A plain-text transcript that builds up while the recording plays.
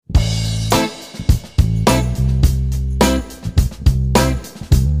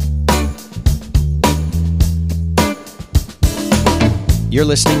You're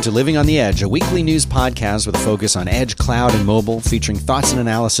listening to Living on the Edge, a weekly news podcast with a focus on edge, cloud, and mobile, featuring thoughts and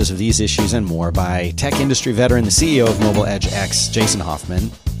analysis of these issues and more by tech industry veteran, the CEO of Mobile Edge X, Jason Hoffman.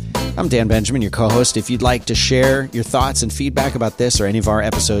 I'm Dan Benjamin, your co-host. If you'd like to share your thoughts and feedback about this or any of our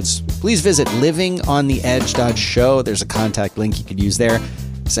episodes, please visit livingontheedge.show. There's a contact link you could use there.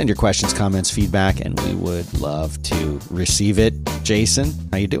 Send your questions, comments, feedback, and we would love to receive it. Jason,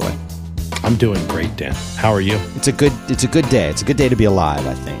 how you doing? I'm doing great, Dan. How are you? It's a good day. It's a good day to be alive,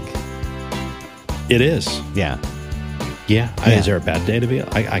 I think. It is. Yeah. Yeah. Is there a bad day to be?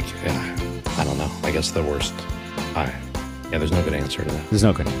 I don't know. I guess the worst. There's no good answer to that. There's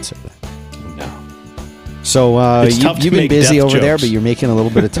no good answer to that. No. So you've been busy over there, but you're making a little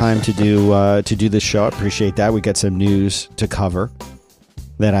bit of time to do this show. I appreciate that. We got some news to cover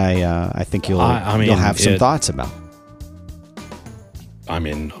that I think you'll have some thoughts about. I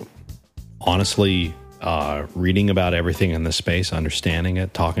mean, honestly, reading about everything in this space, understanding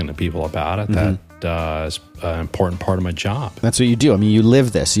it, talking to people about it, that is an important part of my job. That's what you do. I mean, you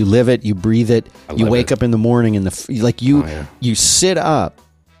live this. You live it. You breathe it. You wake up in the morning and you sit up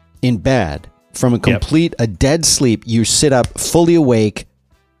in bed from a dead sleep. You sit up fully awake,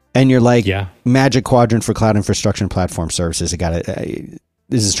 and you're like, Magic Quadrant for cloud infrastructure and platform services.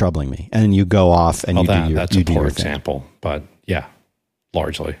 This is troubling me. And you go off and that's a poor example, but yeah.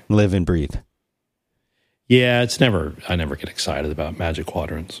 Largely. Live and breathe. Yeah, I never get excited about Magic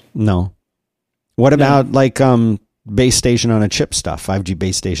Quadrants. No. What about base station on a chip stuff? 5G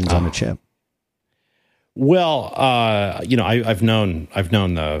base stations on a chip? Well, I've known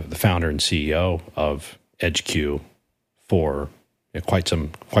the founder and CEO of EdgeQ for quite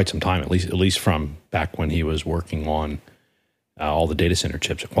some time, at least from back when he was working on all the data center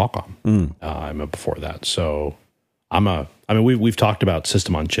chips at Qualcomm. Before that. So we've talked about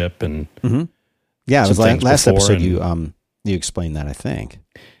system on chip and yeah, it was last episode you explained that, I think.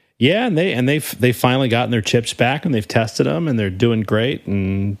 Yeah, and they've finally gotten their chips back and they've tested them and they're doing great,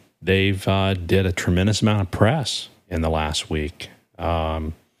 and they've did a tremendous amount of press in the last week,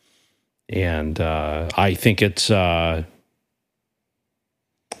 and I think it's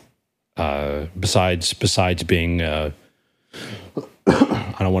besides being I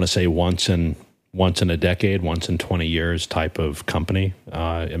don't want to say once in a decade, once in 20 years type of company,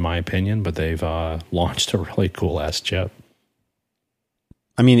 in my opinion, but they've launched a really cool-ass chip.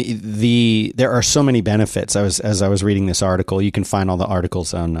 I mean, there are so many benefits. As I was reading this article, you can find all the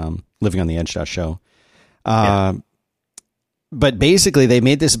articles on livingontheedge.show. But basically, they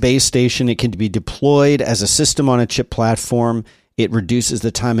made this base station. It can be deployed as a system on a chip platform. It reduces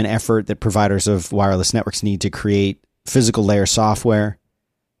the time and effort that providers of wireless networks need to create physical layer software.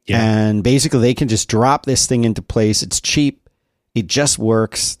 Yeah. And basically, they can just drop this thing into place. It's cheap. It just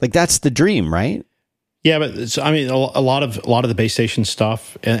works. Like, that's the dream, right? Yeah, but a lot of the base station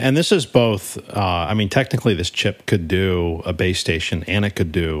stuff, and this is both. Technically, this chip could do a base station and it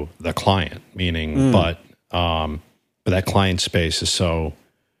could do the client. But that client space is so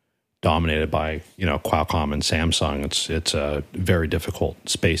dominated by Qualcomm and Samsung. It's a very difficult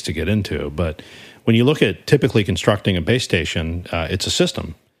space to get into. But when you look at typically constructing a base station, it's a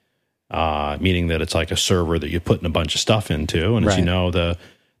system. Meaning that it's like a server that you're putting a bunch of stuff into. And as you know, the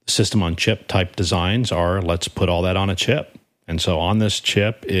system on chip type designs are, let's put all that on a chip. And so on this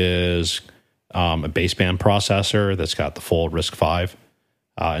chip is a baseband processor that's got the full RISC-V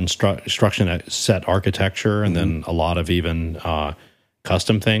instruction set architecture, and then a lot of even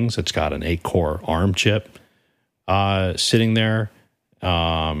custom things. It's got an 8-core ARM chip sitting there.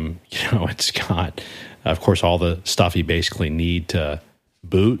 It's got, of course, all the stuff you basically need to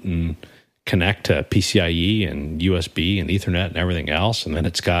boot and connect to PCIe and USB and Ethernet and everything else, and then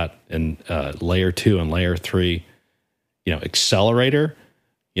it's got layer 2 and layer 3, accelerator,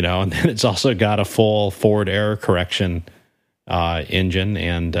 and then it's also got a full forward error correction engine,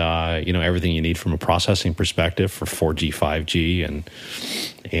 and everything you need from a processing perspective for 4G, 5G,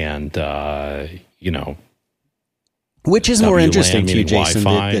 and which is more interesting to you, Jason,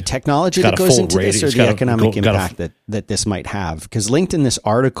 the technology that goes into this, or the economic impact that this might have? Because linked in this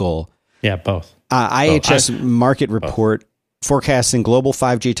article, both. IHS Market Report forecasting global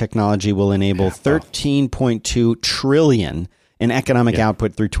 5G technology will enable 13.2 trillion in economic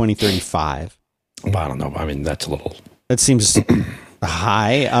output through 2035. Well, I don't know. I mean, that's a little. That seems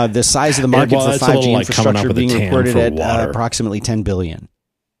high. The size of the market for 5G infrastructure being reported at approximately 10 billion.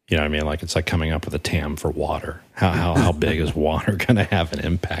 You know what I mean? Like, it's like coming up with a TAM for water. How big is water going to have an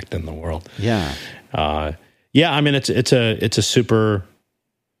impact in the world? Yeah. I mean, it's a super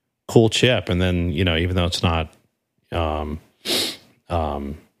cool chip. And then, even though it's not, in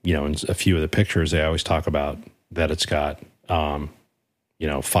a few of the pictures, they always talk about that it's got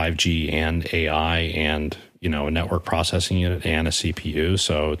 5G and AI and, a network processing unit and a CPU.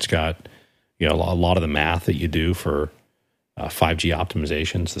 So it's got, a lot of the math that you do for 5G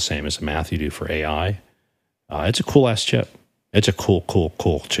optimization is the same as the math you do for AI. It's a cool ass chip. It's a cool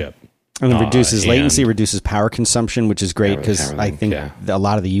chip. And it reduces latency, reduces power consumption, which is great because I think a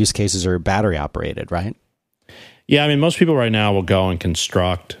lot of the use cases are battery operated, right? Yeah, I mean, most people right now will go and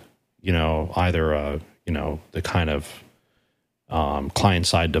construct, either the kind of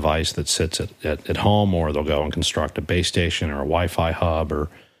client-side device that sits at home, or they'll go and construct a base station or a Wi-Fi hub or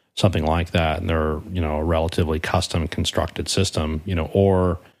something like that, and they're a relatively custom constructed system,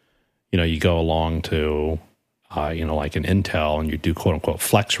 or you go along to like an Intel and you do quote unquote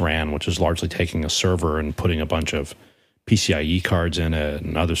FlexRAN, which is largely taking a server and putting a bunch of PCIe cards in it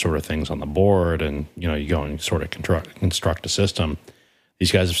and other sort of things on the board, and you go and sort of construct a system.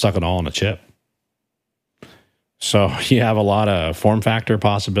 These guys have stuck it all in a chip. So you have a lot of form factor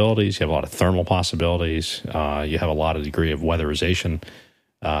possibilities, you have a lot of thermal possibilities, you have a lot of degree of weatherization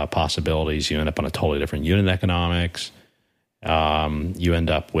possibilities. You end up on a totally different unit economics. You end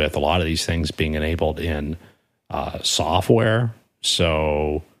up with a lot of these things being enabled in software.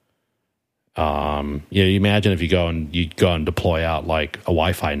 So you imagine if you go and deploy out like a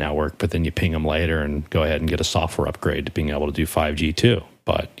Wi-Fi network, but then you ping them later and go ahead and get a software upgrade to being able to do 5G too.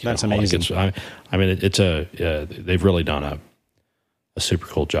 But that's amazing. They've really done a super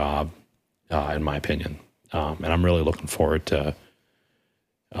cool job, in my opinion, and I'm really looking forward to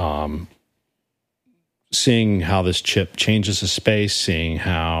seeing how this chip changes the space, seeing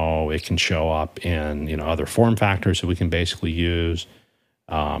how it can show up in other form factors that we can basically use.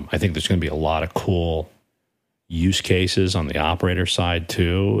 I think there's going to be a lot of cool use cases on the operator side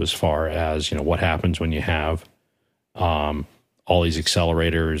too, as far as what happens when you have all these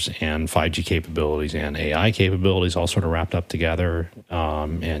accelerators and 5G capabilities and AI capabilities all sort of wrapped up together.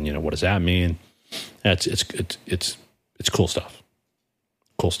 And what does that mean? It's cool stuff.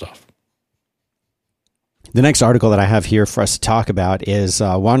 Cool stuff. The next article that I have here for us to talk about is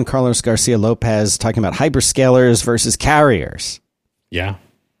Juan Carlos Garcia Lopez talking about hyperscalers versus carriers. Yeah.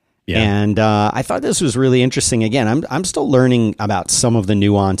 And I thought this was really interesting. Again, I'm still learning about some of the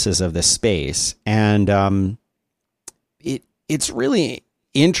nuances of this space, and it's really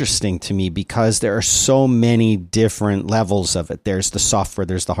interesting to me because there are so many different levels of it. There's the software,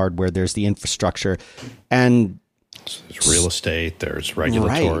 there's the hardware, there's the infrastructure, and there's real estate, there's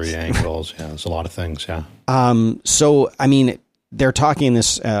regulatory angles. Yeah, there's a lot of things. Yeah. So, I mean, they're talking in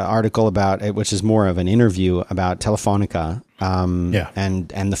this article about it, which is more of an interview about Telefonica,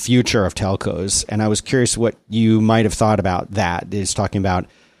 and the future of telcos. And I was curious what you might have thought about that. It's talking about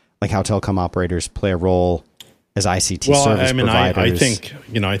like how telecom operators play a role as ICT service providers. I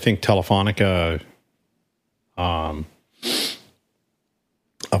think Telefonica, of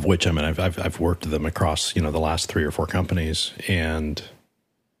which I've worked with them across the last 3 or 4 companies, and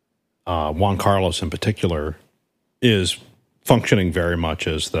Juan Carlos in particular is functioning very much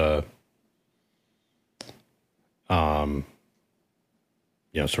as the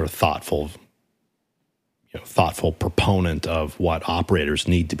sort of thoughtful proponent of what operators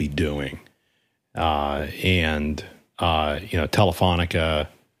need to be doing. Telefonica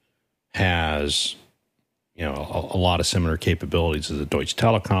has a lot of similar capabilities as a Deutsche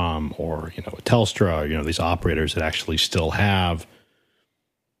Telekom or a Telstra. These operators that actually still have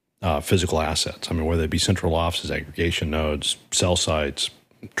physical assets. I mean, whether it be central offices, aggregation nodes, cell sites,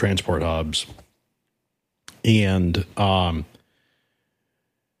 transport hubs, and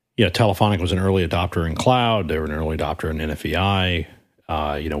Telefonica was an early adopter in cloud. They were an early adopter in NFVI.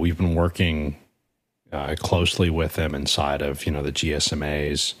 We've been working closely with them inside of the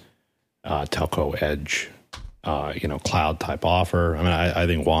GSMA's telco edge, cloud type offer. I mean, I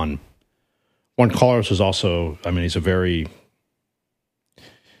think Juan Carlos is also. I mean, he's a very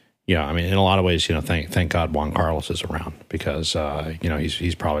in a lot of ways, thank God Juan Carlos is around because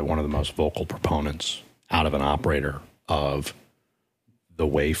he's probably one of the most vocal proponents out of an operator of the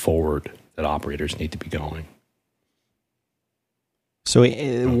way forward that operators need to be going. So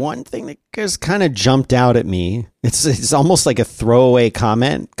one thing that has kind of jumped out at me, it's almost like a throwaway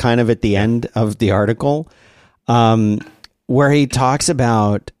comment kind of at the end of the article, where he talks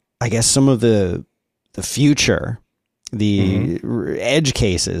about, I guess, some of the future, the edge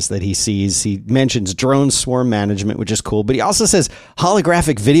cases that he sees. He mentions drone swarm management, which is cool, but he also says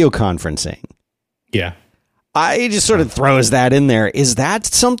holographic video conferencing. Yeah. I just sort of throws that in there. Is that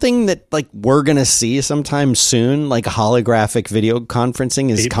something that like we're going to see sometime soon? Like holographic video conferencing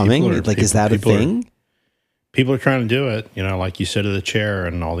is coming? Is that a thing? People are trying to do it. Like you sit at the chair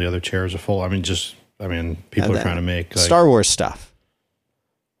and all the other chairs are full. People are trying to make Star Wars stuff.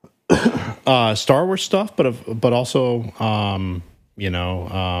 Star Wars stuff, but also God,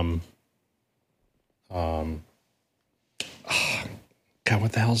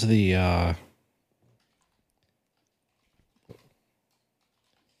 what the hell's the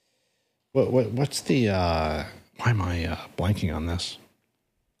what's the why am I blanking on this?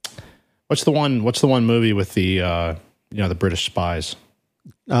 What's the one movie with the the British spies?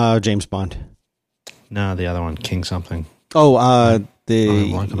 James Bond. No, the other one, King something. Oh,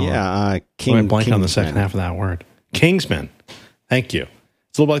 King. I'm blanking on the second half of that word. Kingsman. Thank you.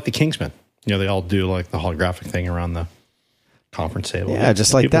 It's a little like the Kingsman. They all do like the holographic thing around the conference table. Yeah,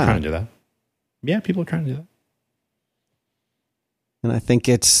 just like people that. People are trying to do that. Yeah, people are trying to do that. And I think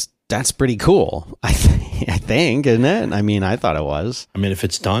that's pretty cool. I think, isn't it? I mean, I thought it was. I mean, if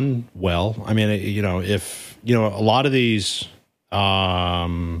it's done well, I mean, if a lot of these, a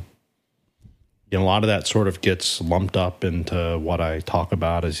lot of that sort of gets lumped up into what I talk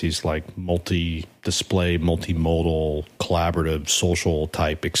about as these like multi-display, multimodal, collaborative, social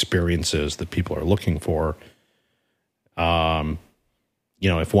type experiences that people are looking for.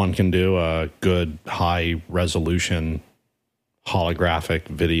 If one can do a good high resolution holographic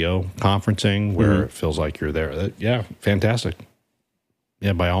video conferencing where it feels like you're there, yeah, fantastic.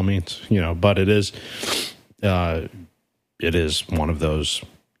 Yeah, by all means, but it is one of those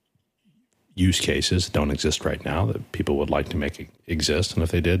use cases that don't exist right now that people would like to make it exist, and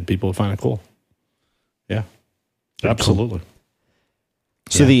if they did, people would find it cool. Yeah, absolutely. Cool.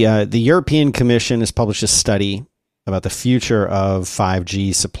 So the European Commission has published a study about the future of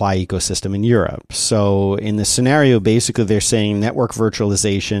 5G supply ecosystem in Europe. So in the scenario, basically they're saying network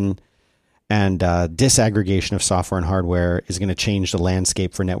virtualization and disaggregation of software and hardware is going to change the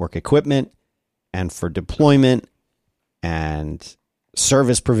landscape for network equipment and for deployment and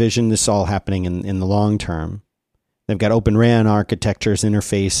service provision. This is all happening in the long term. They've got Open RAN architectures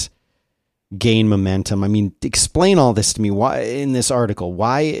interface gain momentum. I mean, explain all this to me. Why in this article?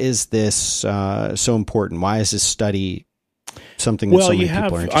 Why is this so important? Why is this study something that so many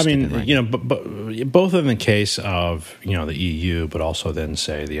people are interested in? Right both in the case of the EU, but also then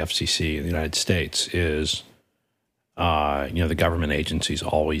say the FCC in the United States is the government agencies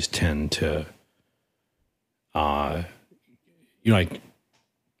always tend to like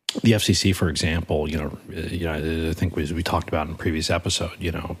the FCC, for example, I think as we talked about in a previous episode,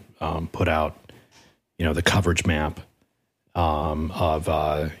 put out, the coverage map of,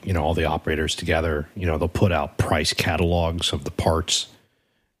 all the operators together. They'll put out price catalogs of the parts,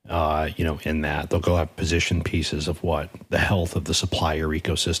 in that. They'll go have position pieces of what the health of the supplier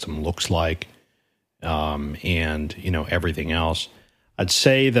ecosystem looks like, and, everything else. I'd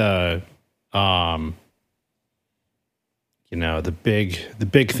say the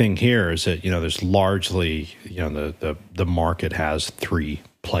big thing here is that, there's largely, the market has three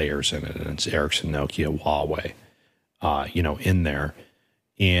players in it, and it's Ericsson, Nokia, Huawei, in there.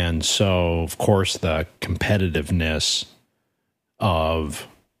 And so, of course, the competitiveness of,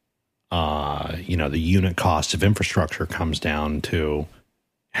 the unit cost of infrastructure comes down to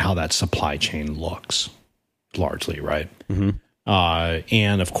how that supply chain looks, largely, right? Mm-hmm.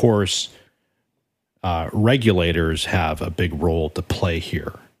 And, of course, regulators have a big role to play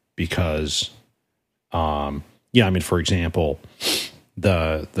here because, for example,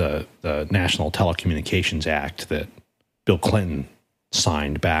 the National Telecommunications Act that Bill Clinton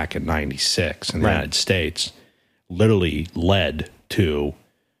signed back in '96 in the United States literally led to,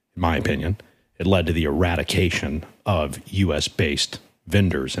 in my opinion, it led to the eradication of U.S.-based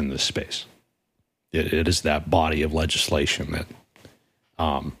vendors in this space. It is that body of legislation that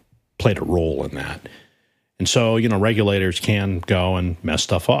played a role in that. And so, regulators can go and mess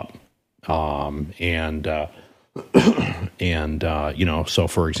stuff up. So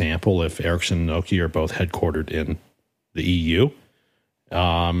for example, if Ericsson and Nokia are both headquartered in the EU,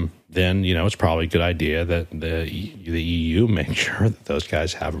 then, it's probably a good idea that the EU make sure that those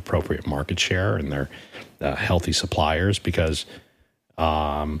guys have appropriate market share and they're healthy suppliers because,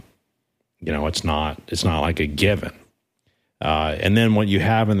 it's not like a given. And then what you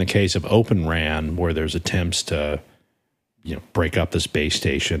have in the case of Open RAN, where there's attempts to, break up this base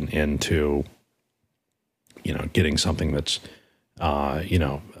station into, getting something that's,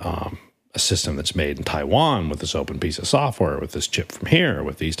 a system that's made in Taiwan with this open piece of software, with this chip from here,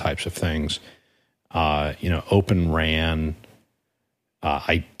 with these types of things. Open RAN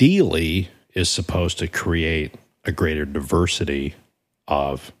ideally is supposed to create a greater diversity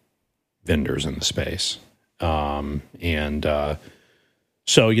of vendors in the space. So,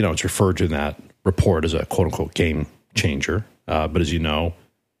 it's referred to in that report as a quote unquote game changer. But as you know,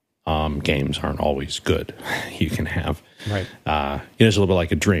 games aren't always good. You can have, Right. It's a little bit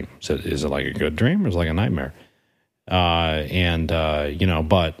like a dream. So is it like a good dream or is it like a nightmare? But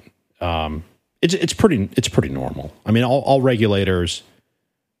it's pretty normal. I mean, all regulators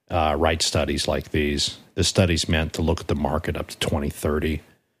write studies like these. The study's meant to look at the market up to 2030,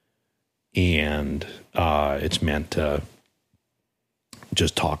 and it's meant to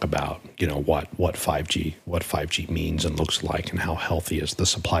just talk about what 5G means and looks like, and how healthy is the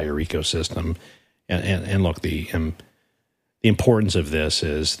supplier ecosystem. And look, the importance of this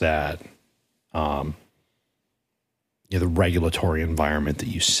is that the regulatory environment that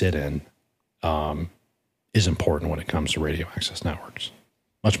you sit in is important when it comes to radio access networks,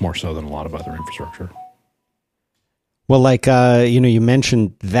 much more so than a lot of other infrastructure. Well, like you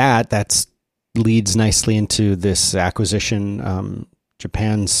mentioned that leads nicely into this acquisition.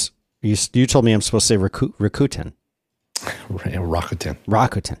 Japan's. You told me I'm supposed to say Rakuten.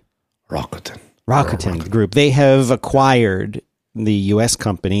 Rakuten Group. They have acquired the U.S.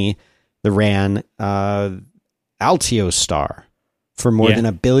 company, the RAN, Altiostar, for more than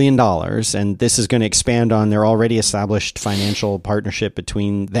 $1 billion, and this is going to expand on their already established financial partnership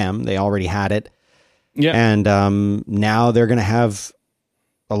between them. They already had it, and now they're going to have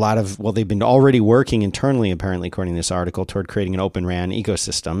a lot of, they've been already working internally, apparently, according to this article, toward creating an open RAN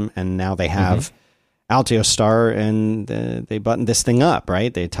ecosystem, and now they have Altiostar, and they buttoned this thing up,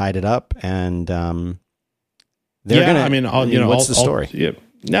 right? They tied it up, and they're going to. I mean, what's the story?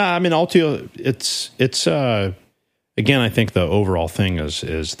 Altio. It's again, I think the overall thing is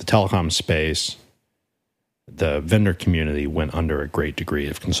the telecom space. The vendor community went under a great degree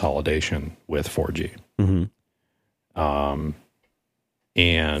of consolidation with 4G.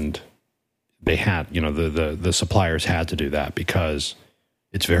 And they had, the suppliers had to do that because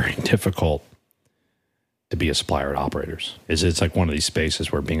it's very difficult to be a supplier at operators. It's like one of these spaces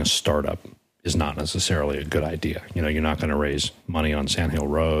where being a startup is not necessarily a good idea. You're not going to raise money on Sand Hill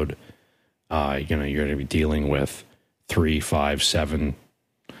Road. You're going to be dealing with 3, 5, 7,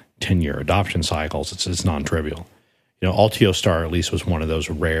 10-year adoption cycles. It's non-trivial. Altiostar at least was one of those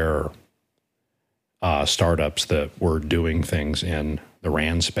rare startups that were doing things in the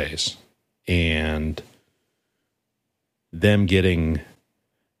RAN space, and them getting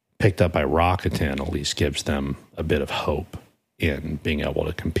picked up by Rakuten at least gives them a bit of hope in being able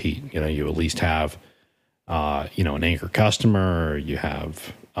to compete. You at least have, an anchor customer. You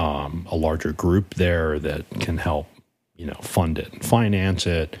have a larger group there that can help, fund it and finance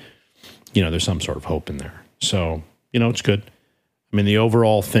it. There's some sort of hope in there. So, it's good. I mean, the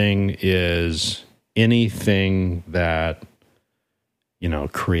overall thing is anything that,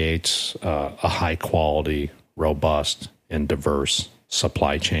 creates a high quality, robust, and diverse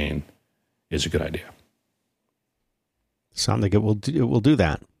supply chain is a good idea. Sounds like it will do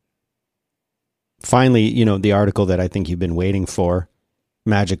that. Finally, the article that I think you've been waiting for,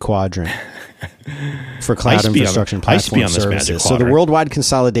 Magic Quadrant for cloud infrastructure and platform services. So the worldwide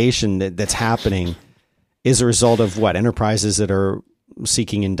consolidation that's happening is a result of what? Enterprises that are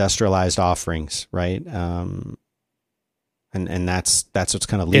seeking industrialized offerings, right? And that's what's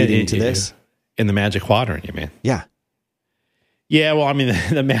kind of leading to this. In the Magic Quadrant, you mean? Yeah. Yeah, well, I mean,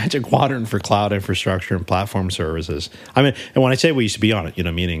 the Magic Quadrant for cloud infrastructure and platform services. I mean, and when I say we used to be on it,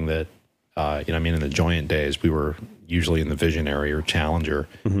 meaning that, in the Joyent days, we were usually in the visionary or challenger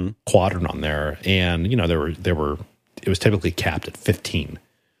quadrant on there. And, it was typically capped at 15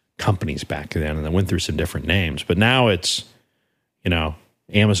 companies back then, and they went through some different names. But now it's,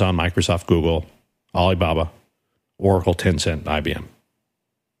 Amazon, Microsoft, Google, Alibaba, Oracle, Tencent, IBM.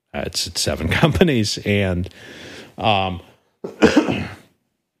 It's 7 companies. And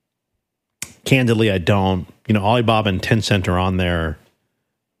candidly, I don't, Alibaba and Tencent are on there,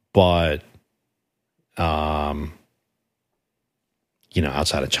 but,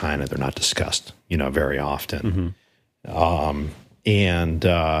 outside of China, they're not discussed, very often. And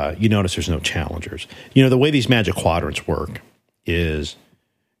you notice there's no challengers. The way these Magic Quadrants work is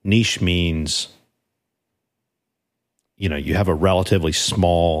niche means, you have a relatively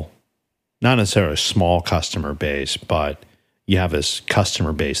small, not necessarily a small customer base, but you have this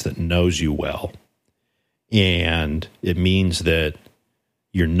customer base that knows you well. And it means that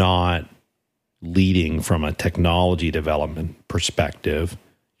you're not leading from a technology development perspective.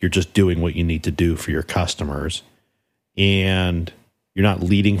 You're just doing what you need to do for your customers. And you're not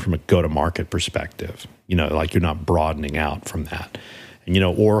leading from a go-to-market perspective. Like you're not broadening out from that. And,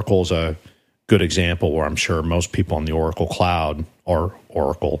 Oracle's a good example where I'm sure most people on the Oracle Cloud are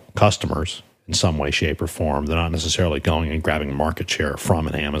Oracle customers in some way, shape, or form. They're not necessarily going and grabbing market share from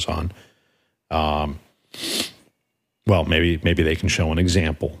an Amazon. well, maybe they can show an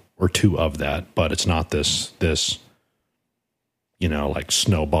example or two of that, but it's not this like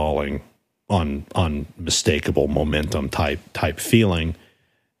snowballing on unmistakable momentum type feeling.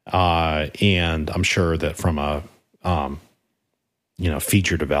 And I'm sure that from a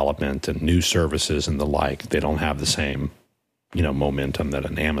feature development and new services and the like, they don't have the same momentum that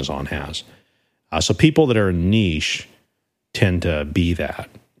an Amazon has. So people that are niche tend to be that.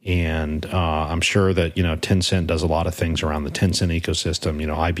 And I'm sure that, Tencent does a lot of things around the Tencent ecosystem.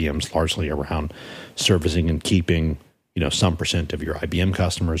 IBM's largely around servicing and keeping, some percent of your IBM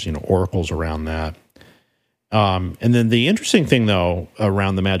customers. Oracle's around that. And then the interesting thing, though,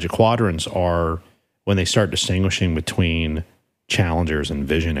 around the Magic Quadrants are when they start distinguishing between challengers and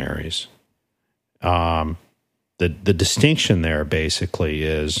visionaries. The distinction there basically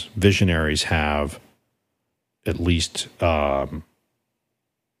is visionaries have at least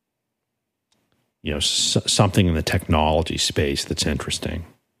something in the technology space that's interesting.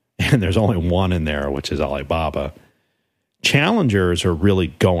 And there's only one in there, which is Alibaba. Challengers are really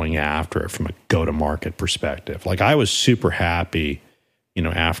going after it from a go-to-market perspective. Like I was super happy,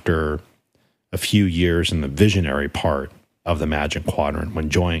 after a few years in the visionary part of the Magic Quadrant when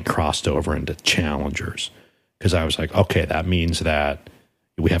Joyent crossed over into challengers. Because I was like, okay, that means that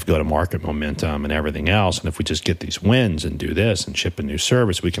we have go-to-market momentum and everything else. And if we just get these wins and do this and ship a new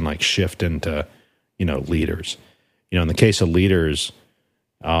service, we can like shift into, leaders. In the case of leaders,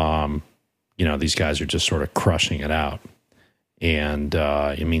 these guys are just sort of crushing it out. And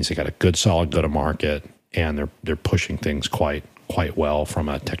it means they got a good, solid go-to-market, and they're pushing things quite well from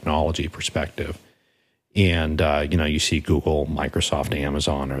a technology perspective. And you see Google, Microsoft,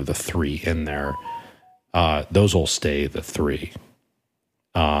 Amazon are the three in there. Those will stay the three,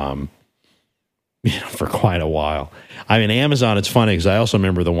 for quite a while. I mean, Amazon. It's funny because I also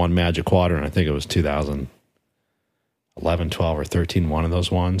remember the one Magic Quadrant. I think it was 2011, 12, or 13. One of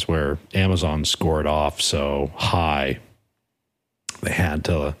those ones where Amazon scored off so high. They had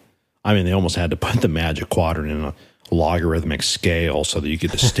to, they almost had to put the Magic Quadrant in a logarithmic scale so that you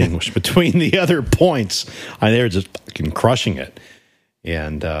could distinguish between the other points. They were just fucking crushing it.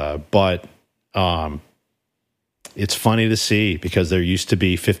 And, but it's funny to see because there used to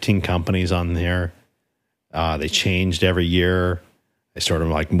be 15 companies on there. They changed every year. They sort of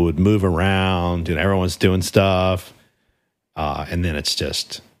like would move around and everyone's doing stuff. And then it's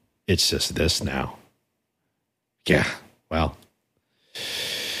just this now. Yeah. Well,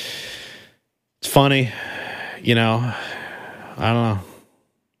 it's funny, I don't know.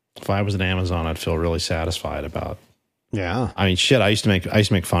 If I was at Amazon, I'd feel really satisfied about. Yeah. I mean, shit. I used to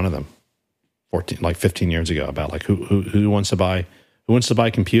make fun of them 15 years ago about like who wants to buy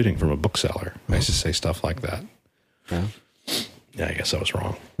computing from a bookseller. I used to say stuff like that. Yeah. Yeah, I guess I was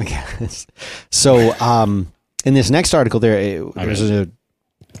wrong. Yes. So, in this next article, there was a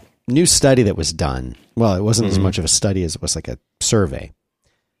new study that was done. Well, it wasn't as much of a study as it was like a survey.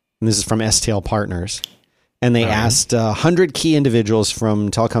 And this is from STL Partners. And they asked 100 key individuals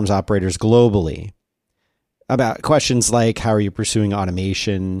from telecoms operators globally about questions like, how are you pursuing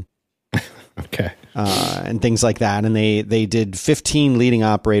automation? Okay. And things like that. And they did 15 leading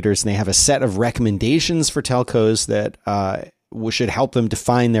operators, and they have a set of recommendations for telcos that should help them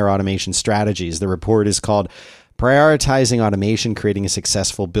define their automation strategies. The report is called Prioritizing Automation, Creating a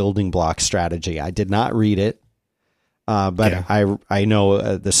Successful Building Block Strategy. I did not read it. But yeah. I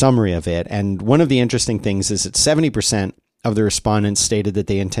know the summary of it. And one of the interesting things is that 70% of the respondents stated that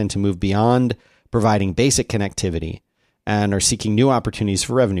they intend to move beyond providing basic connectivity and are seeking new opportunities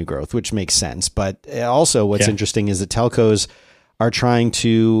for revenue growth, which makes sense. But also what's interesting is that telcos are trying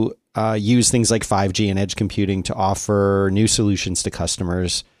to use things like 5G and edge computing to offer new solutions to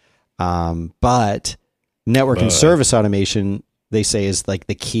customers. But network and service automation, they say, is like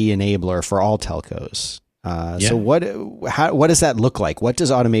the key enabler for all telcos. So what does that look like? What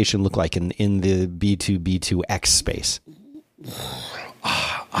does automation look like in the B2B2X space?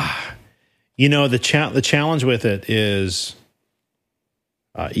 The challenge with it is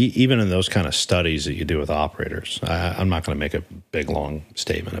even in those kind of studies that you do with operators, I'm not going to make a big, long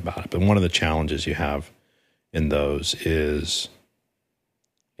statement about it, but one of the challenges you have in those is,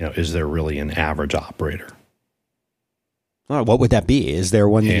 is there really an average operator? What would that be? Is there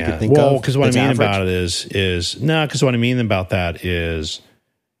one that you could think of? Well, because what I mean about it is what I mean about that is,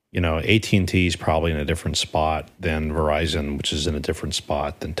 AT&T is probably in a different spot than Verizon, which is in a different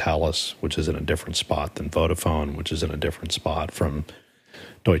spot than Telus, which is in a different spot than Vodafone, which is in a different spot from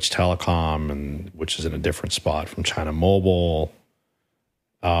Deutsche Telekom, and which is in a different spot from China Mobile.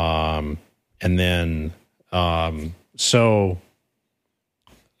 And then,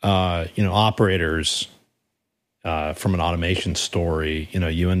 operators from an automation story,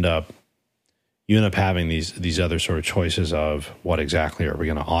 you end up having these other sort of choices of what exactly are we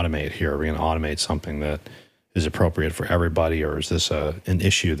going to automate here? Are we going to automate something that is appropriate for everybody, or is this an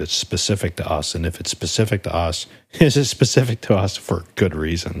issue that's specific to us? And if it's specific to us, is it specific to us for good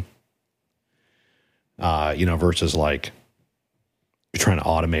reason? Versus like you're trying to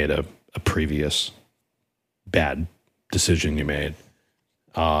automate a previous bad decision you made.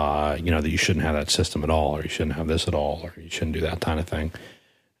 That you shouldn't have that system at all, or you shouldn't have this at all, or you shouldn't do that kind of thing.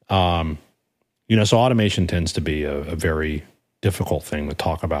 So automation tends to be a very difficult thing to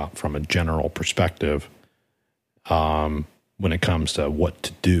talk about from a general perspective when it comes to what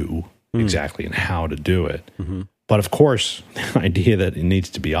to do exactly and how to do it. Mm-hmm. But of course, the idea that it needs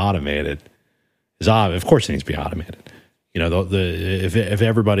to be automated is obvious. Of course it needs to be automated. If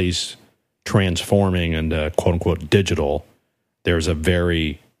everybody's transforming into quote unquote digital, there's a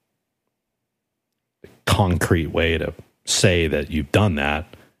very concrete way to say that you've done that,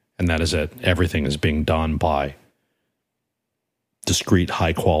 and that is that everything is being done by discrete,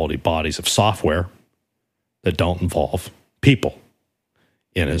 high-quality bodies of software that don't involve people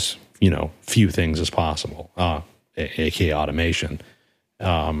in as few things as possible, aka automation.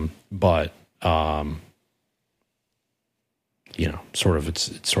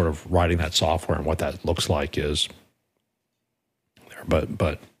 It's sort of writing that software and what that looks like is there.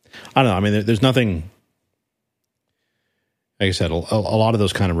 But I don't know. I mean, there's nothing. Like I said, a lot of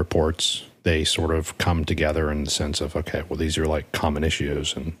those kind of reports, they sort of come together in the sense of, okay, well, these are like common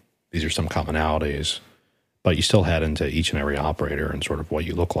issues and these are some commonalities, but you still head into each and every operator and sort of what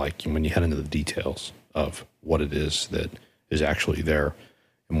you look like when you head into the details of what it is that is actually there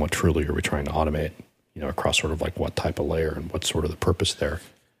and what truly are we trying to automate, across sort of like what type of layer and what's sort of the purpose there.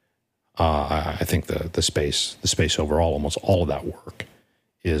 I think the space overall, almost all of that work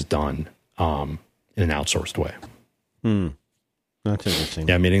is done in an outsourced way. That's interesting.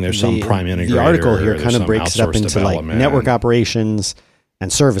 Yeah, meaning there's some prime integrator. The article here kind of breaks it up into like network operations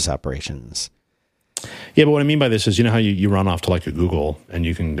and service operations. Yeah, but what I mean by this is, how you run off to like a Google and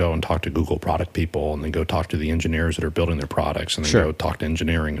you can go and talk to Google product people and then go talk to the engineers that are building their products and then go talk to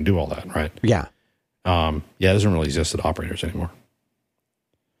engineering and do all that, right? Yeah. It doesn't really exist at operators anymore.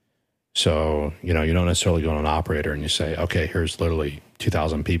 So, you don't necessarily go to an operator and you say, okay, here's literally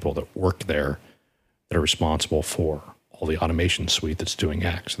 2,000 people that work there that are responsible for all the automation suite that's doing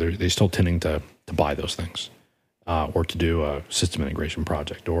X. They're still tending to buy those things, or to do a system integration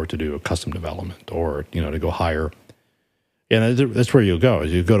project, or to do a custom development, or to go hire. And that's where you'll go.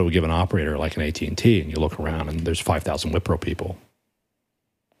 You go to a given operator like an AT&T, and you look around, and there's 5,000 Wipro people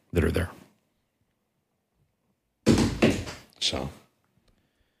that are there.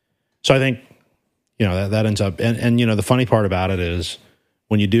 So I think that ends up, and the funny part about it is,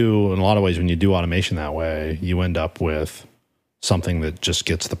 when you do, in a lot of ways, when you do automation that way, you end up with something that just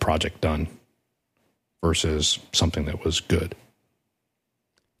gets the project done versus something that was good.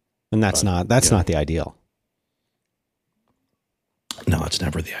 And that's not the ideal. No, it's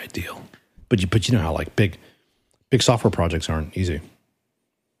never the ideal. But you know how like big software projects aren't easy.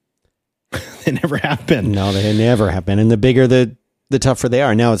 They never have been. No, they never have been. And the bigger the tougher they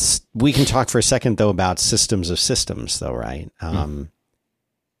are. Now we can talk for a second though about systems of systems though, right?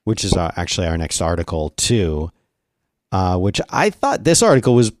 Which is actually our next article too, which I thought this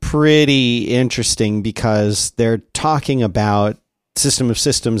article was pretty interesting because they're talking about system of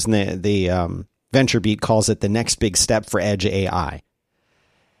systems, and the VentureBeat calls it the next big step for edge AI.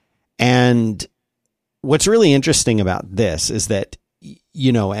 And what's really interesting about this is that,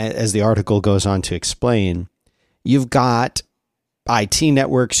 as the article goes on to explain, you've got IT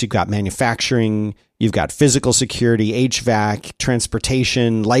networks, you've got manufacturing, you've got physical security, HVAC,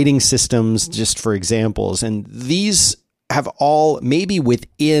 transportation, lighting systems, just for examples. And these have all, maybe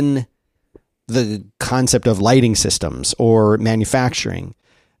within the concept of lighting systems or manufacturing,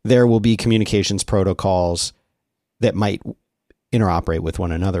 there will be communications protocols that might interoperate with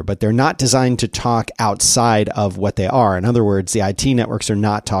one another, but they're not designed to talk outside of what they are. In other words, the IT networks are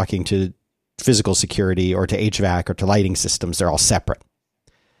not talking to physical security or to HVAC or to lighting systems. They're all separate.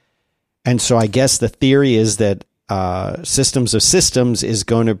 And so I guess the theory is that systems of systems is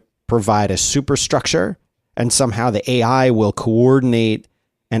going to provide a superstructure, and somehow the AI will coordinate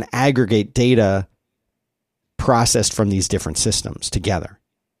and aggregate data processed from these different systems together,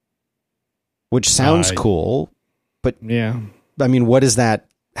 which sounds cool, but yeah, I mean, what is that?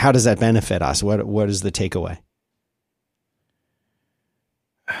 How does that benefit us? What is the takeaway?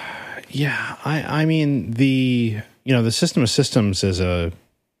 Yeah, I mean, the system of systems is a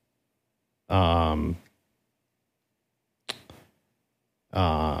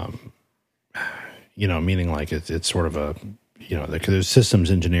meaning like it's sort of a, there's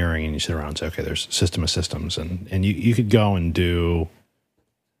systems engineering, and you sit around and say, okay, there's a system of systems, and you could go and do,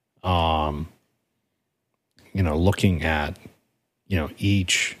 looking at,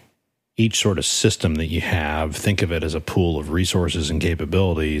 each sort of system that you have, think of it as a pool of resources and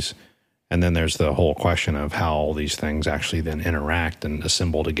capabilities. And then there's the whole question of how all these things actually then interact and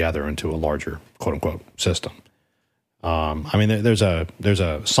assemble together into a larger, quote unquote, system. There's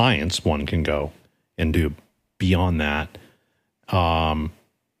a science one can go and do beyond that. But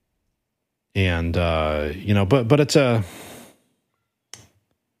it's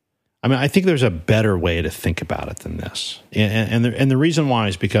I think there's a better way to think about it than this. And the reason why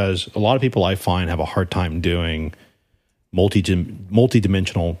is because a lot of people I find have a hard time doing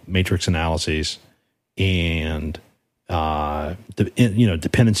multi-dimensional matrix analyses and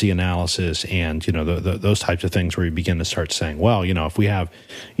dependency analysis and those types of things where you begin to start saying, well, if we have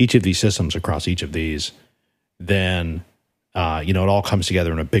each of these systems across each of these, then it all comes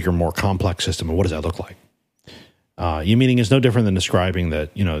together in a bigger, more complex system. And what does that look like? Meaning is no different than describing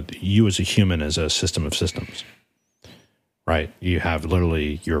that you as a human as a system of systems. Right, you have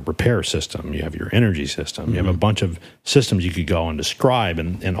literally your repair system, you have your energy system, you have a bunch of systems you could go and describe,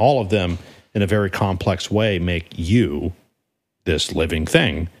 and all of them in a very complex way make you, this living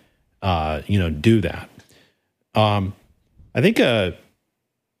thing, do that. I think a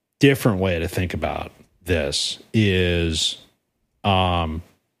different way to think about this is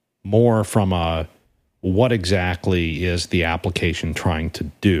more from a what exactly is the application trying to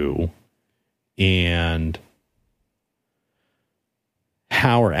do, and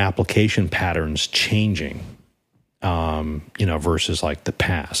how are application patterns changing, versus like the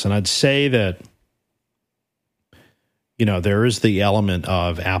past. And I'd say that, there is the element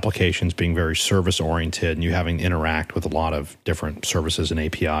of applications being very service-oriented and you having to interact with a lot of different services and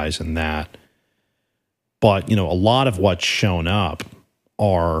APIs and that. But, a lot of what's shown up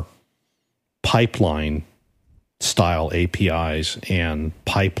are pipeline-style APIs and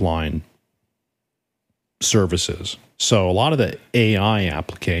pipeline services. So a lot of the AI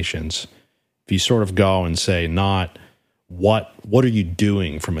applications, if you sort of go and say not what are you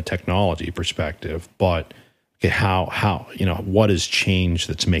doing from a technology perspective, but okay, how what has changed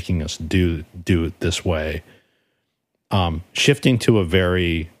that's making us do it this way. Shifting to a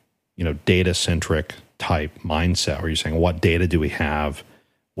very data centric type mindset where you're saying what data do we have,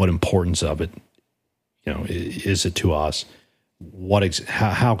 what importance of it is it to us,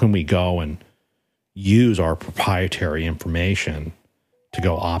 how can we go and use our proprietary information to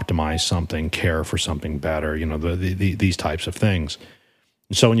go optimize something, care for something better, these types of things.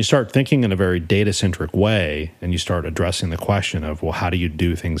 And so when you start thinking in a very data-centric way and you start addressing the question of, well, how do you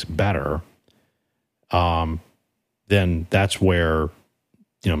do things better? Then that's where,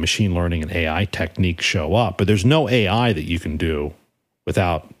 machine learning and AI techniques show up. But there's no AI that you can do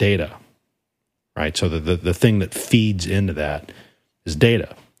without data, right? So the thing that feeds into that is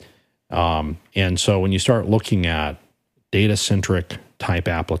data. And so when you start looking at data-centric type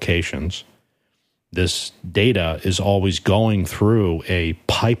applications, this data is always going through a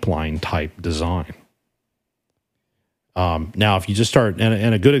pipeline type design. Now, if you just start,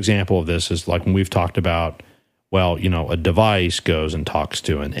 and a good example of this is like when we've talked about, well, a device goes and talks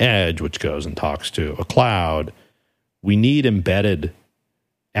to an edge, which goes and talks to a cloud. We need embedded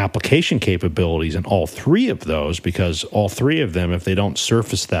application capabilities in all three of those, because all three of them, if they don't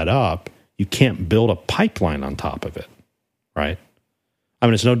surface that up, you can't build a pipeline on top of it, right?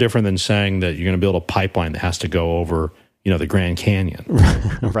 It's no different than saying that you're going to build a pipeline that has to go over, the Grand Canyon.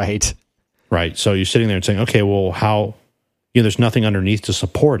 Right. Right. So you're sitting there and saying, okay, well, how, there's nothing underneath to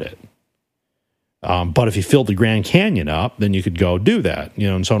support it. But if you filled the Grand Canyon up, then you could go do that.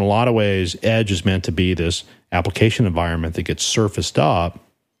 And so in a lot of ways, Edge is meant to be this application environment that gets surfaced up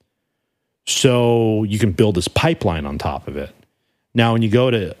so you can build this pipeline on top of it. Now, when you go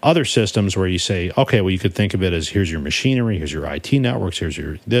to other systems where you say, okay, well, you could think of it as here's your machinery, here's your IT networks, here's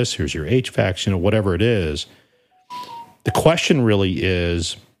your this, here's your HVACs, whatever it is. The question really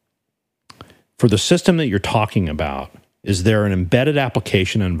is, for the system that you're talking about, is there an embedded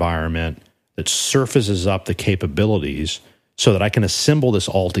application environment that surfaces up the capabilities so that I can assemble this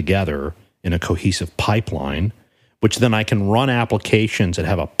all together in a cohesive pipeline, which then I can run applications that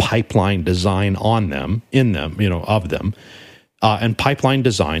have a pipeline design on them, in them, of them. And pipeline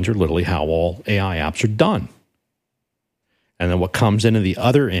designs are literally how all AI apps are done. And then what comes into the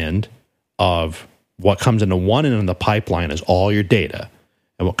other end of what comes into one end of the pipeline is all your data.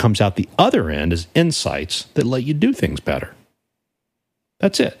 And what comes out the other end is insights that let you do things better.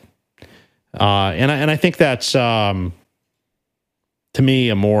 That's it. And I think that's, to me,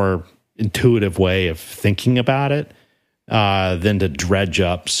 a more intuitive way of thinking about it than to dredge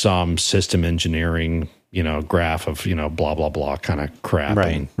up some system engineering, graph of, blah, blah, blah kind of crap.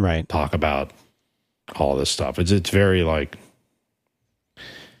 Right. Talk about all this stuff. It's very like,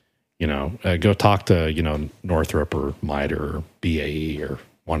 go talk to, Northrop or MITRE or BAE or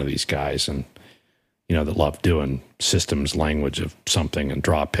one of these guys and, that love doing systems language of something and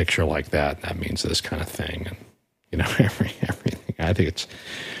draw a picture like that. And that means this kind of thing. And, everything. I think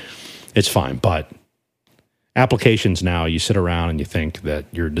it's fine. But applications now, you sit around and you think that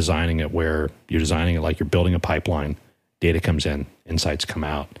you're designing it like you're building a pipeline. Data comes in, insights come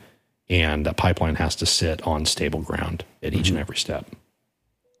out, and a pipeline has to sit on stable ground at each and every step.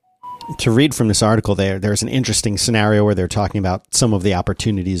 To read from this article, there's an interesting scenario where they're talking about some of the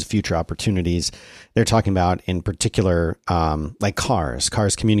opportunities, future opportunities. They're talking about, in particular, like cars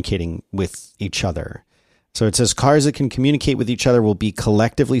communicating with each other. So it says cars that can communicate with each other will be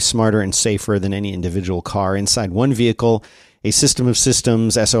collectively smarter and safer than any individual car. Inside one vehicle, a system of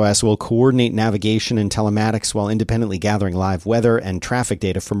systems, SOS, will coordinate navigation and telematics while independently gathering live weather and traffic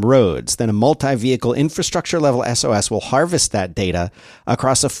data from roads. Then a multi-vehicle infrastructure-level SOS will harvest that data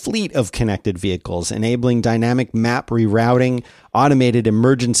across a fleet of connected vehicles, enabling dynamic map rerouting, automated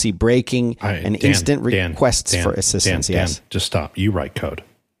emergency braking, and instant requests for assistance. Dan, just stop. You write code.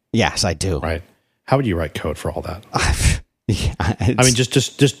 Yes, I do. Right. How would you write code for all that? I mean,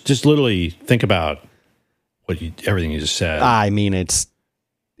 just literally think about everything you just said. I mean, it's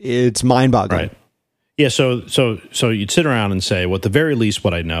mind-boggling. Right. Yeah. So you'd sit around and say, well, at the very least,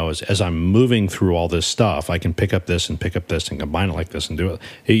 what I know is as I'm moving through all this stuff, I can pick up this and combine it like this and do it.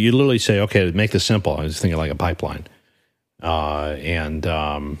 You literally say, okay, to make this simple, I was thinking like a pipeline.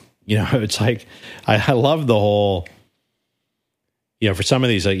 It's like, I love the whole, for some of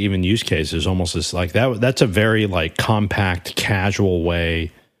these, like even use cases, almost this like that's a very like compact, casual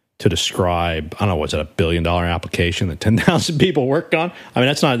way to describe, I don't know, was it $1 billion application that 10,000 people worked on? I mean,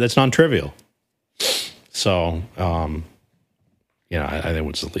 that's non-trivial. So, I think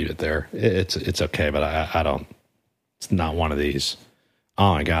we'll just leave it there. It's okay, but I don't, it's not one of these,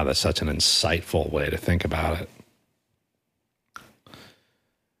 oh my God, that's such an insightful way to think about it.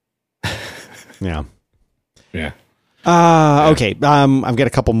 Yeah. Yeah. Okay. I've got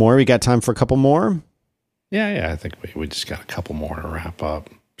a couple more. We got time for a couple more? Yeah. I think we just got a couple more to wrap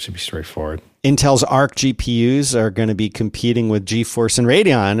up. Should be straightforward. Intel's Arc GPUs are going to be competing with GeForce and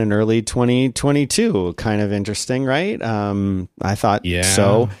Radeon in early 2022. Kind of interesting, right? I thought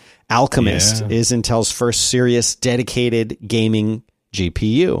so. Alchemist is Intel's first serious dedicated gaming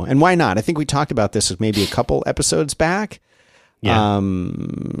GPU. And why not? I think we talked about this maybe a couple episodes back. Yeah.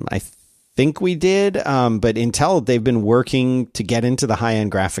 I think we did. But Intel, they've been working to get into the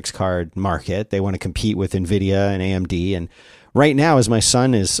high-end graphics card market. They want to compete with NVIDIA and AMD. And right now, as my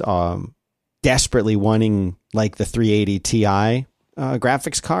son is desperately wanting like the 380 Ti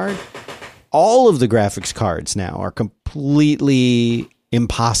graphics card, all of the graphics cards now are completely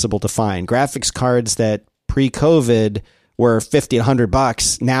impossible to find. Graphics cards that pre-COVID were $50,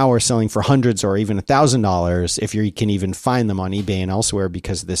 $100 now are selling for hundreds or even $1,000 if you can even find them on eBay and elsewhere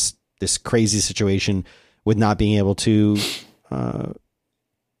because of this crazy situation with not being able to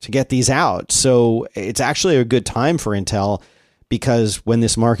get these out. So it's actually a good time for Intel because when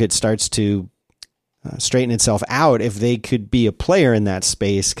this market starts to straighten itself out, if they could be a player in that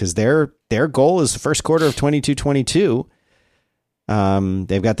space, because their goal is the first quarter of 2022.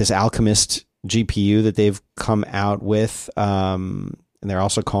 They've got this Alchemist GPU that they've come out with, and they're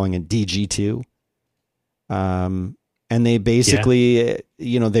also calling it DG2. And they basically,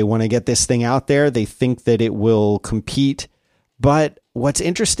 they want to get this thing out there. They think that it will compete. But what's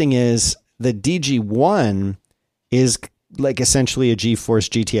interesting is the DG1 is like essentially a GeForce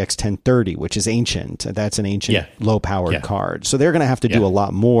GTX 1030, which is ancient. That's an ancient low-powered card. So they're going to have to do a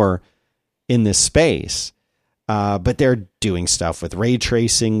lot more in this space. But they're doing stuff with ray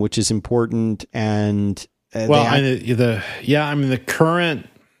tracing, which is important. And the current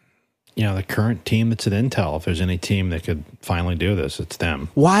team that's at Intel, if there's any team that could finally do this, it's them.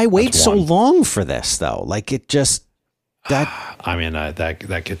 Why wait so long for this though? Like it just that. I mean,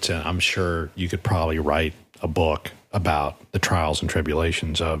 that gets in. I'm sure you could probably write a book about the trials and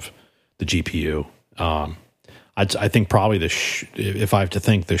tribulations of the GPU. I think probably if I have to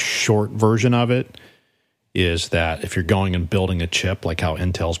think, the short version of it is that if you're going and building a chip, like how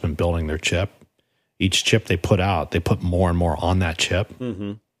Intel's been building their chip, each chip they put out, they put more and more on that chip.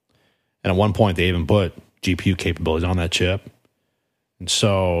 Mm-hmm. And at one point, they even put GPU capabilities on that chip. And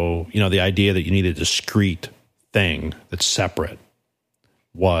so, the idea that you need a discrete thing that's separate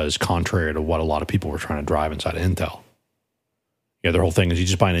was contrary to what a lot of people were trying to drive inside of Intel. their whole thing is you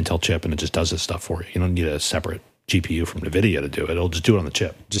just buy an Intel chip and it just does this stuff for you. You don't need a separate GPU from NVIDIA to do it. It'll just do it on the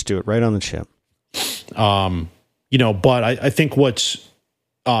chip. Just do it right on the chip. But I think what's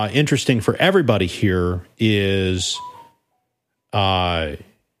interesting for everybody here is, there's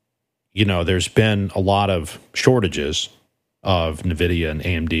been a lot of shortages of NVIDIA and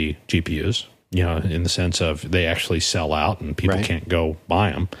AMD GPUs, in the sense of they actually sell out and people can't go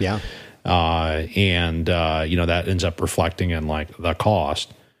buy them. Yeah. That ends up reflecting in like the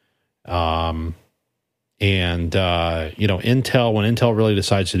cost. Intel, when Intel really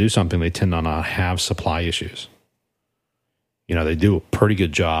decides to do something, they tend to not have supply issues. They do a pretty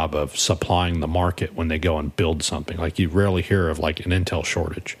good job of supplying the market when they go and build something. Like you rarely hear of like an Intel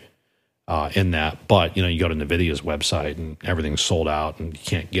shortage in that. But, you go to NVIDIA's website and everything's sold out and you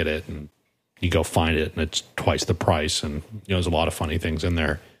can't get it. And you go find it and it's twice the price. And, there's a lot of funny things in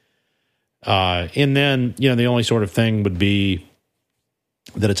there. And then, the only sort of thing would be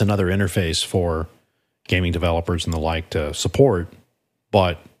that it's another interface for gaming developers and the like to support.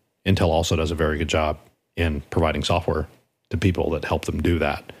 But Intel also does a very good job in providing software to people that help them do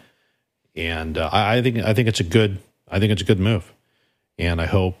that. And I think it's a good move. And I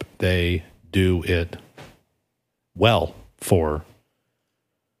hope they do it well for,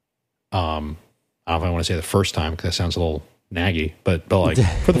 I don't know if I want to say the first time because that sounds a little naggy, but like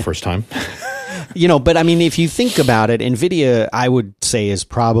for the first time. But I mean, if you think about it, NVIDIA, I would say, has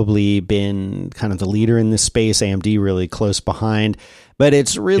probably been kind of the leader in this space. AMD really close behind. But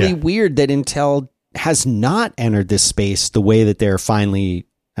it's really weird that Intel has not entered this space the way that they're finally,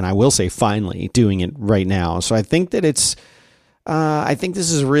 and I will say finally, doing it right now. So I think that I think this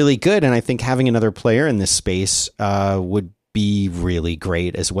is really good. And I think having another player in this space would be really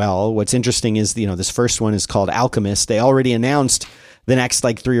great as well. What's interesting is, this first one is called Alchemist. They already announced the next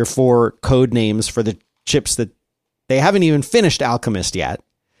like 3 or 4 code names for the chips that they haven't even finished Alchemist yet,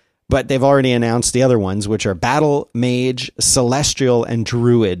 but they've already announced the other ones, which are Battle, Mage, Celestial, and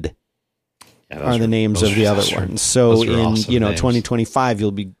Druid are the names of the other ones. So in, awesome 2025,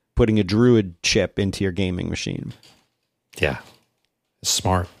 you'll be putting a Druid chip into your gaming machine. Yeah.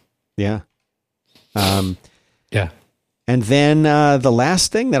 Smart. Yeah. Yeah. And then the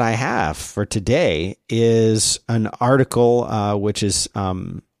last thing that I have for today is an article, which is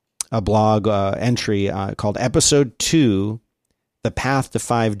a blog entry called Episode 2, The Path to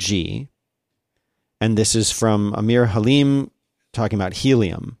 5G. And this is from Amir Halim talking about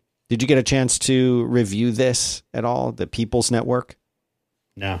Helium. Did you get a chance to review this at all, the People's Network?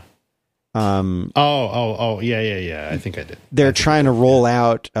 No. Yeah. I think I did. They're trying to roll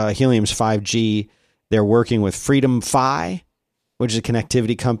out Helium's 5G. They're working with Freedom Fi, which is a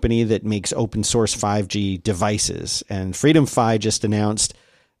connectivity company that makes open source 5G devices. And Freedom Fi just announced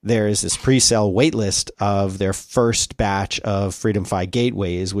there is this pre-sale waitlist of their first batch of Freedom Fi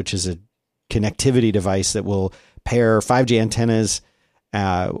gateways, which is a connectivity device that will pair 5G antennas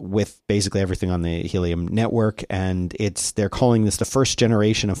with basically everything on the Helium network. And they're calling this the first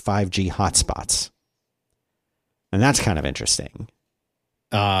generation of 5G hotspots. And that's kind of interesting.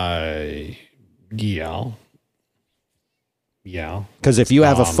 Yeah. Because if you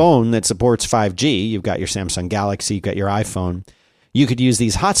have a phone that supports 5G, you've got your Samsung Galaxy, you've got your iPhone, you could use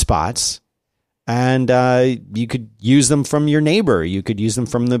these hotspots and you could use them from your neighbor. You could use them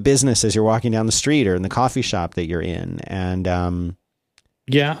from the business as you're walking down the street or in the coffee shop that you're in. And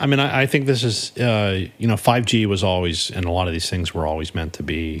yeah, I mean, I think this is, 5G was always, and a lot of these things were always meant to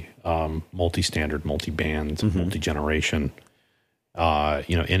be multi-standard, multi-band, multi-generation.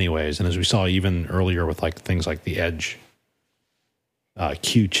 Anyways, and as we saw even earlier with like things like the Edge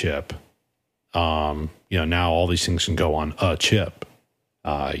Q chip, now all these things can go on a chip,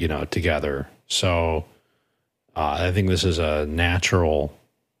 together. So I think this is a natural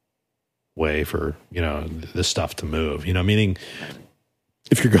way for, this stuff to move, meaning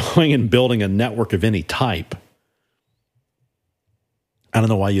if you're going and building a network of any type, I don't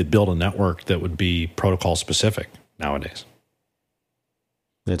know why you'd build a network that would be protocol specific nowadays.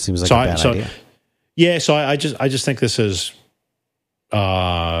 That seems like a bad idea. Yeah, so I just think this is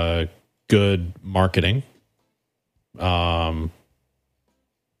good marketing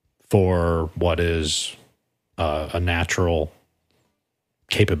for what is a natural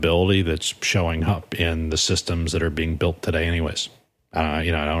capability that's showing up in the systems that are being built today anyways. I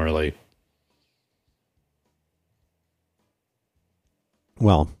don't really...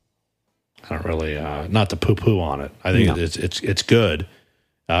 Well... I don't really... not to poo-poo on it. I think it's good.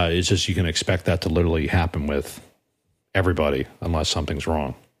 It's just you can expect that to literally happen with everybody unless something's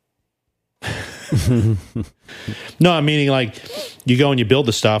wrong. No, I'm meaning like you go and you build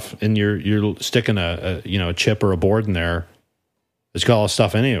the stuff and you're sticking a chip or a board in there, It's got all the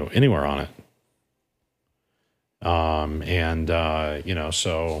stuff anywhere on it.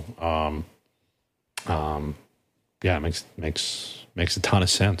 Yeah, it makes a ton of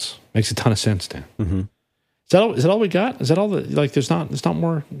sense. Makes a ton of sense, Dan. Mm-hmm. Is that all we got? Is that all the there's not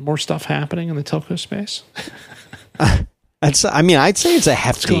more stuff happening in the telco space? I'd say it's a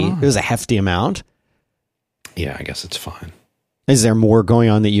hefty amount. Yeah, I guess it's fine. Is there more going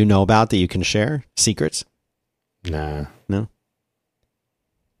on that you know about that you can share? Secrets? Nah.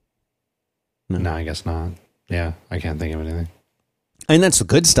 No, I guess not. Yeah, I can't think of anything. And that's the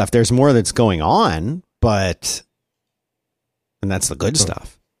good stuff. There's more that's going on, and that's the good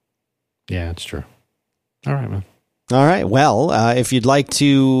stuff. Yeah, it's true. All right, man. All right. Well, if you'd like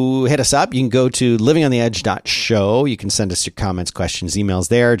to hit us up, you can go to livingontheedge.show. You can send us your comments, questions, emails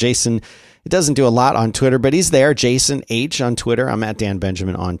there. Jason, it doesn't do a lot on Twitter, but he's there. Jason H on Twitter. I'm at Dan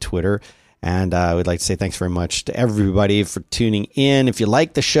Benjamin on Twitter. And I would like to say thanks very much to everybody for tuning in. If you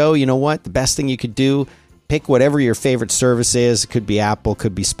like the show, you know what? The best thing you could do, pick whatever your favorite service is. It could be Apple,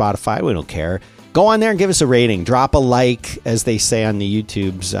 could be Spotify. We don't care. Go on there and give us a rating. Drop a like, as they say on the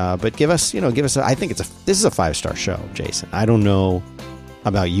YouTubes. But give us. I think this is a 5-star show, Jason. I don't know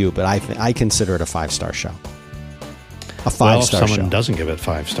about you, but I consider it a 5-star show. A 5-star show. If someone doesn't give it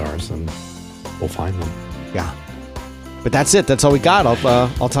 5 stars, then we'll find them. Yeah. But that's it. That's all we got.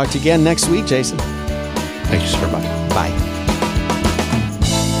 I'll talk to you again next week, Jason. Thank you, sir. Bye. Bye.